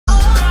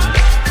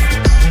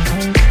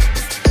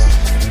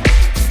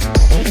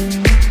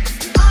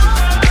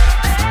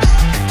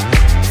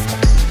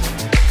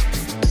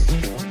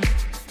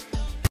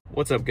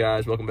What's up,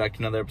 guys? Welcome back to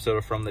another episode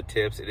of From the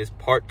Tips. It is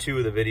part 2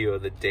 of the video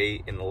of the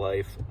day in the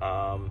life.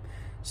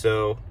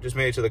 So just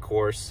made it to the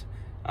course.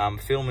 I'm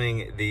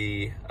filming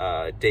the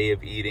day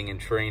of eating and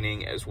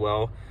training as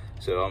well,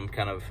 so I'm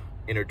kind of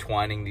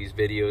intertwining these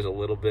videos a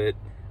little bit.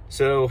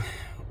 So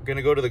I'm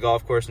gonna go to the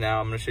golf course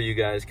now. I'm gonna show you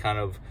guys kind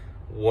of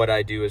what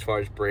I do as far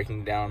as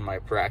breaking down my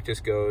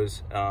practice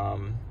goes. So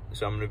I'm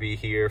gonna be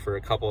here for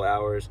a couple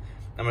hours.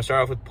 I'm gonna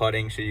start off with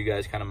putting, show you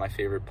guys kind of my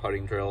favorite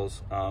putting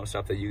drills,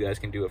 stuff that you guys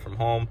can do it from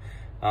home,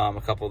 a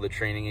couple of the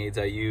training aids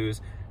I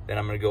use. Then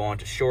I'm gonna go on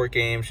to short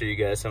game, show you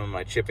guys some of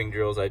my chipping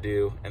drills I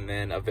do, and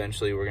then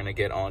eventually we're gonna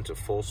get on to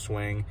full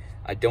swing.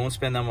 I don't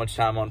spend that much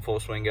time on full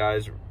swing,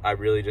 guys. I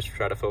really just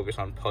try to focus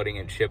on putting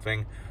and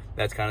chipping.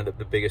 That's kind of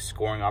the biggest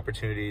scoring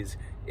opportunities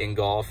in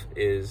golf.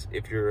 Is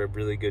if you're a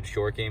really good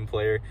short game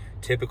player,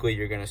 typically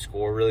you're gonna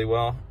score really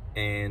well,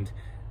 and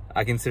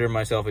I consider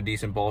myself a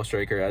decent ball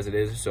striker as it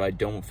is, so I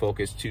don't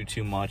focus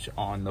too much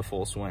on the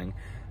full swing.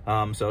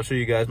 So I'll show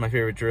you guys my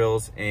favorite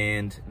drills,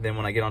 and then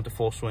when I get onto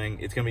full swing,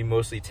 it's gonna be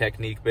mostly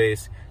technique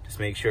based. Just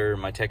make sure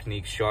my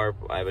technique's sharp.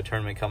 I have a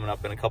tournament coming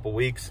up in a couple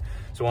weeks,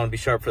 so I want to be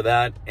sharp for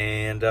that.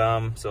 And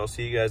so I'll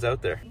see you guys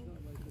out there.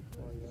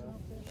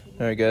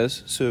 All right,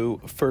 guys,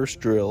 so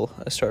first drill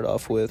I start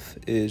off with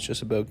is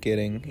just about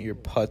getting your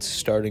putts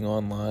starting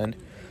online.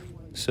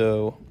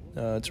 So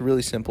it's a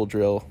really simple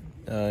drill.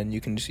 And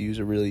you can just use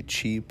a really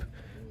cheap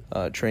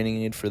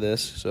training aid for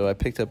this. So I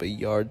picked up a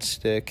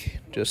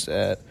yardstick just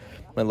at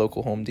my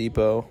local Home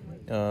Depot.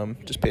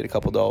 Just paid a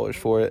couple dollars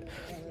for it.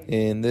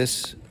 And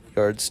this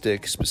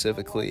yardstick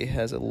specifically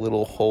has a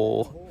little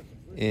hole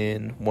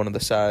in one of the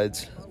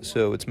sides.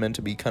 So it's meant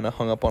to be kind of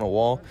hung up on a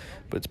wall,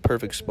 but it's a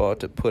perfect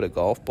spot to put a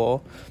golf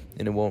ball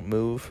and it won't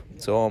move.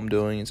 So all I'm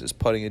doing is just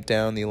putting it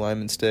down the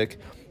alignment stick.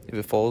 If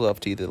it falls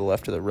off to either the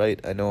left or the right,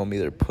 I know I'm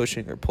either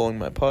pushing or pulling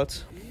my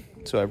putts.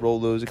 So I roll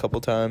those a couple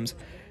times,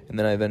 and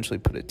then I eventually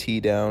put a tee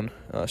down.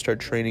 Start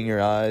training your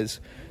eyes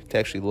to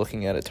actually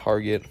looking at a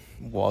target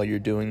while you're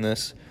doing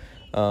this.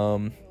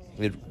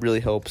 It really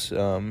helps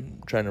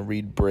trying to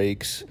read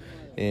breaks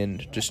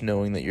and just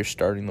knowing that you're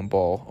starting the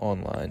ball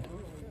online.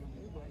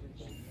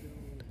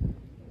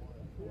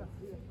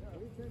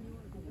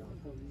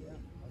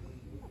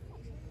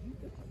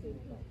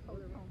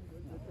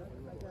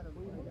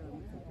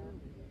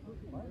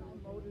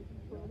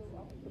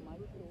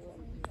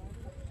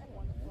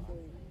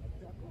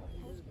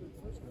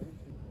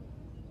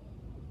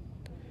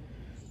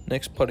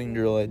 Next putting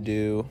drill I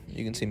do,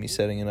 you can see me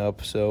setting it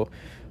up. So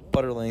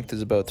putter length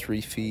is about 3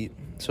 feet.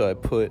 So I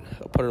put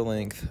a putter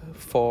length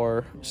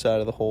far side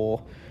of the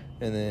hole,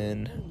 and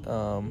then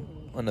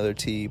another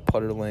tee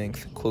putter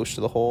length close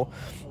to the hole.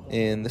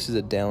 And this is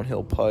a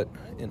downhill putt,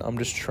 and I'm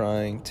just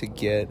trying to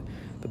get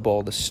the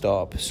ball to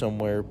stop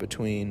somewhere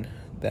between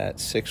that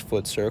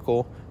 6-foot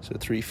circle, so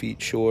 3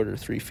 feet short or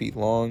 3 feet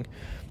long.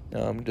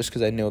 Just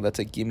because I know that's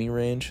a gimme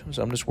range.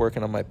 So I'm just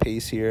working on my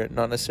pace here,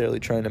 not necessarily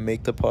trying to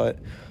make the putt,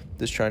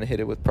 just trying to hit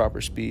it with proper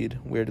speed.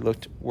 We already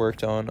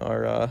worked on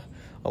our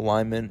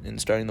alignment and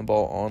starting the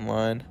ball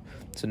online,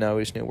 so now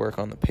we just need to work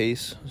on the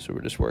pace. So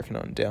we're just working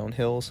on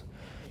downhills,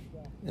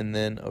 and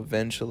then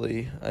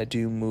eventually I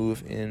do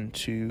move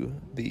into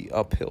the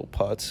uphill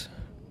putts.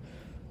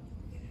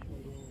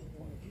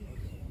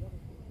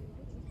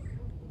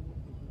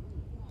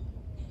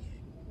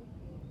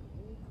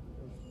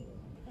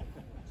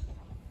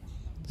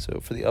 So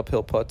for the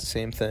uphill putt, the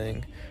same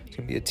thing. It's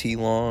going to be a tee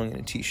long and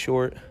a tee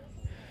short.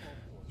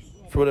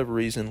 For whatever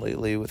reason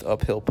lately with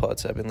uphill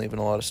putts, I've been leaving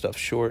a lot of stuff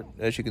short.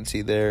 As you can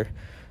see there,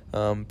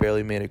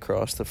 barely made it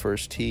across the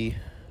first tee.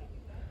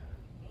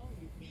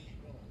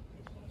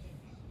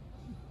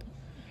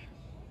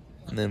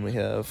 And then we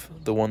have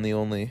the one, the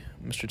only,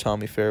 Mr.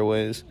 Tommy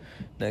Fairways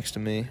next to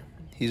me.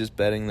 He's just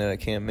betting that I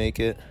can't make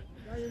it.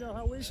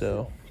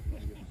 So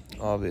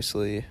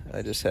obviously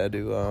I just had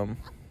to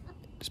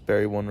just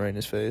bury one right in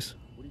his face.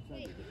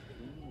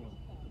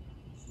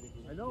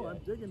 I know, I'm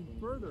digging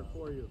further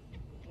for you.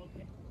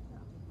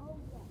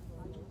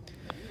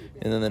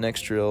 And then the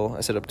next drill,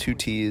 I set up 2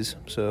 tees.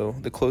 So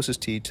the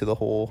closest tee to the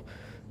hole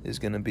is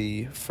going to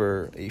be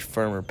for a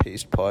firmer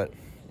paced putt.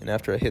 And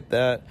after I hit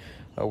that,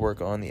 I'll work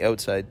on the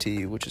outside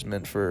tee, which is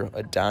meant for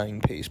a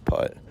dying pace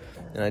putt.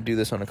 And I do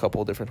this on a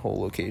couple of different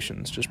hole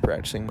locations, just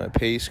practicing my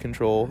pace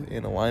control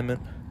and alignment.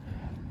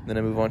 Then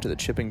I move on to the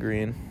chipping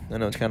green. I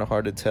know it's kind of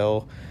hard to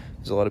tell.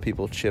 There's a lot of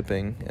people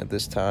chipping at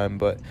this time,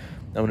 but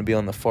I'm going to be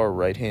on the far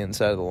right-hand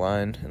side of the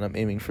line, and I'm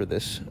aiming for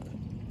this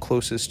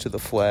closest to the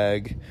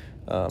flag,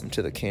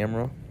 to the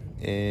camera.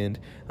 And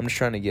I'm just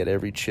trying to get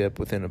every chip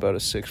within about a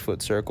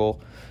 6-foot circle,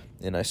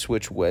 and I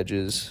switch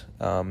wedges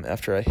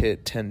after I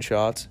hit 10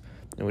 shots.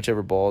 And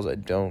whichever balls I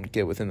don't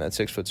get within that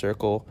 6-foot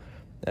circle,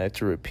 I have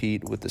to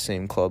repeat with the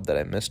same club that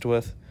I missed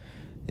with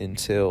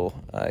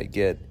until I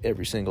get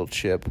every single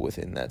chip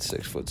within that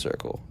 6-foot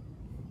circle.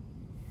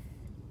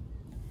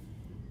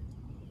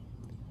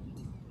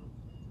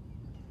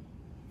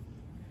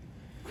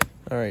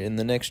 All right, in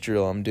the next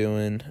drill I'm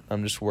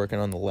just working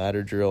on the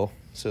ladder drill.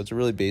 So it's a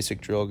really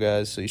basic drill,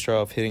 guys. So you start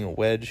off hitting a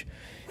wedge.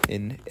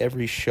 In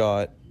every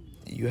shot,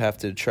 you have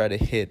to try to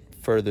hit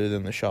further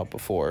than the shot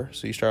before.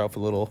 So you start off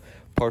with little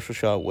partial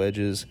shot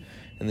wedges,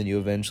 and then you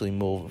eventually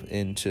move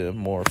into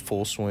more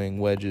full swing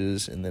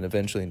wedges, and then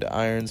eventually into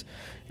irons.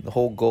 And the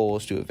whole goal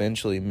is to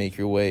eventually make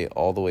your way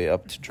all the way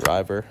up to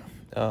driver.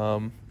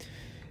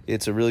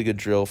 It's a really good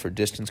drill for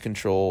distance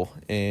control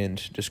and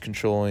just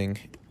controlling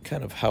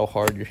kind of how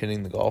hard you're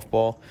hitting the golf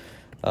ball.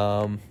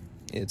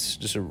 It's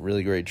just a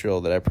really great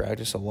drill that I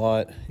practice a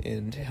lot,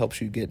 and helps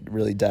you get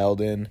really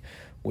dialed in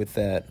with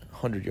that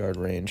 100-yard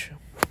range.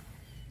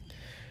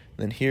 And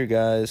then here,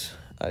 guys,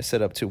 I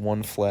set up to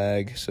 1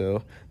 flag.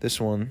 So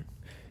this one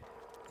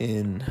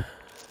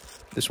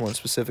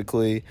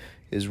specifically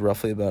is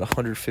roughly about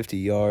 150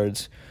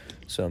 yards.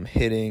 So I'm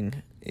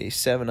hitting a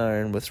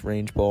 7-iron with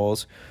range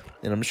balls,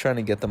 and I'm just trying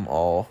to get them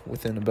all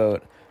within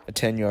about a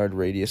 10-yard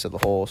radius of the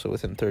hole, so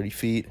within 30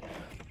 feet.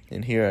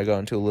 And here I got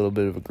into a little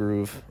bit of a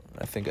groove.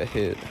 I think I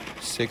hit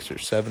 6 or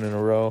 7 in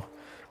a row,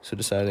 so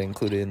decided to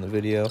include it in the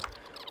video.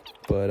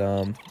 But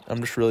I'm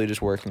just really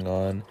just working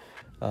on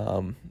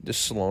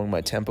just slowing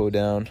my tempo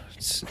down.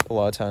 A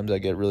lot of times I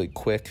get really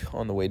quick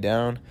on the way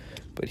down,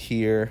 but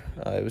here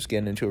I was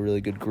getting into a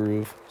really good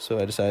groove, so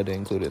I decided to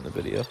include it in the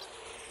video.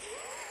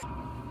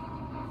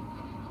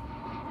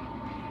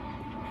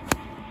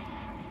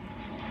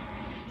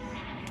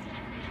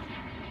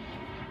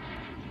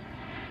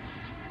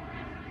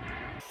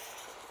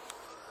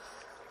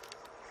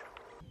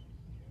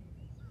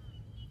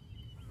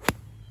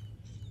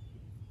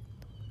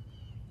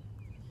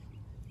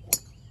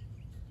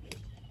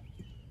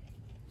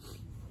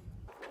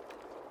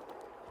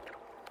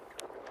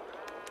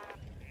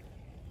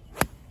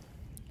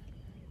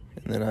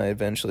 And then I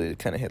eventually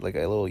kind of hit like a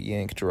little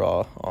yank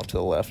draw off to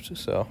the left,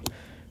 so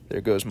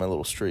there goes my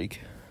little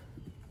streak.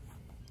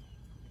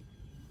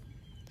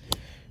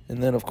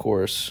 And then, of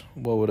course,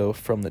 what would a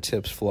From the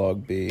Tips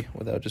vlog be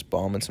without just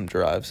bombing some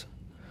drives?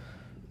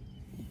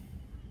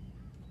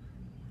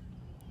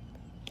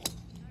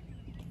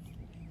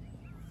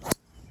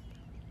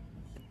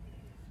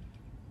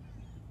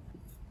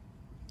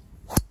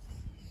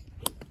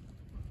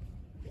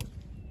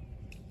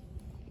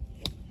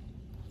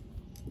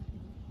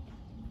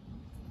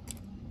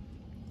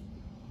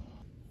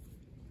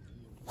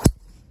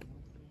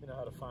 You know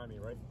how to find me,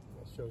 right?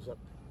 It shows up.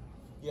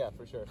 Yeah,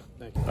 for sure.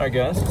 Thank you. All right,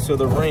 guys. So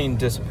the rain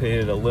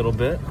dissipated a little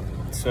bit.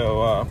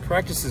 So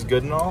practice is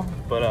good and all,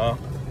 but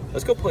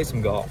let's go play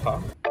some golf, huh?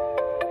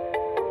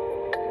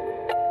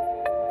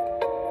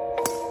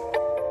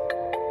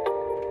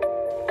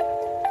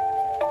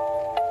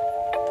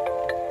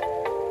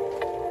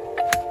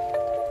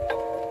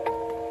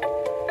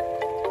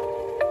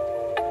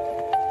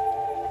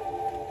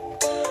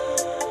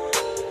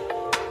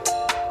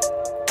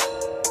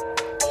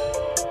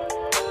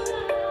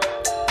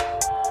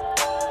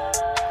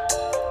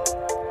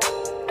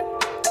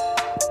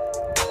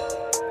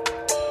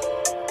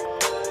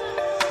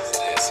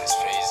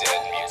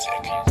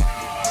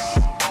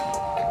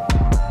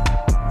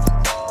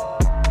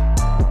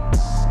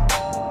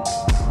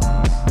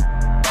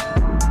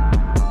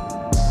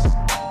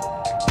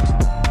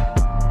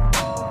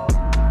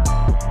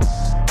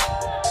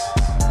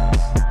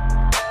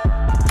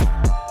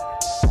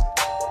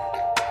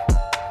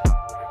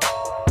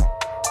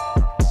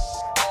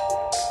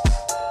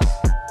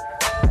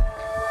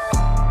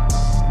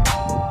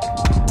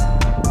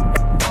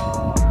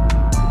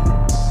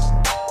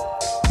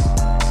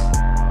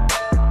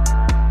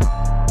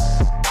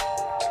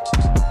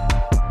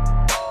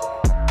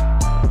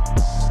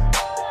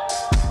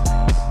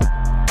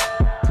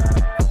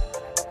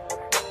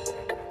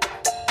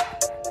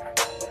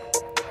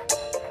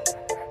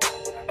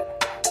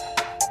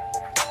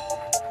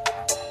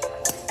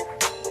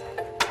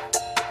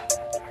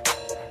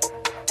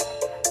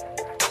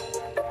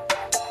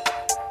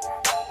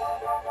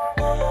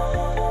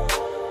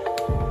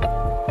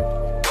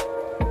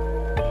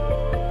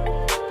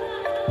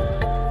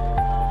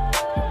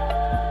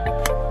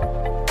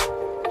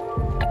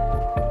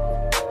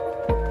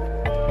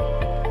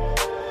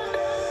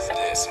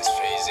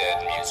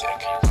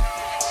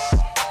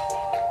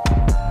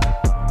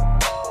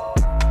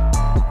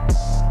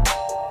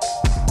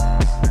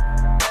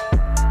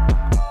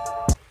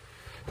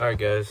 Alright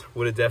guys,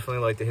 would have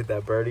definitely liked to hit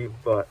that birdie,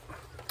 but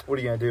what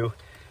are you gonna do?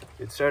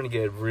 It's starting to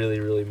get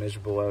really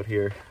miserable out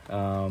here.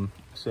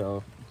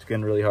 So it's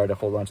getting really hard to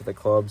hold on to the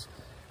clubs.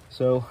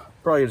 So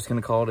probably just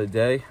gonna call it a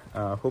day.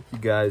 Hope you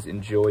guys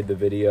enjoyed the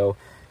video,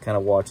 kind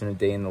of watching a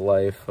day in the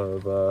life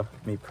of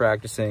me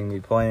practicing, me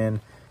playing,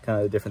 kind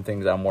of the different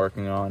things I'm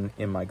working on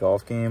in my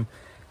golf game.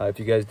 If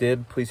you guys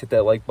did, please hit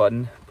that like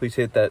button, please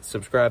hit that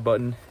subscribe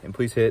button, and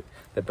please hit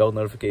that bell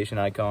notification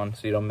icon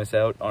so you don't miss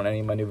out on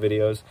any of my new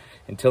videos.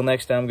 Until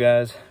next time,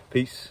 guys,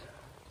 peace.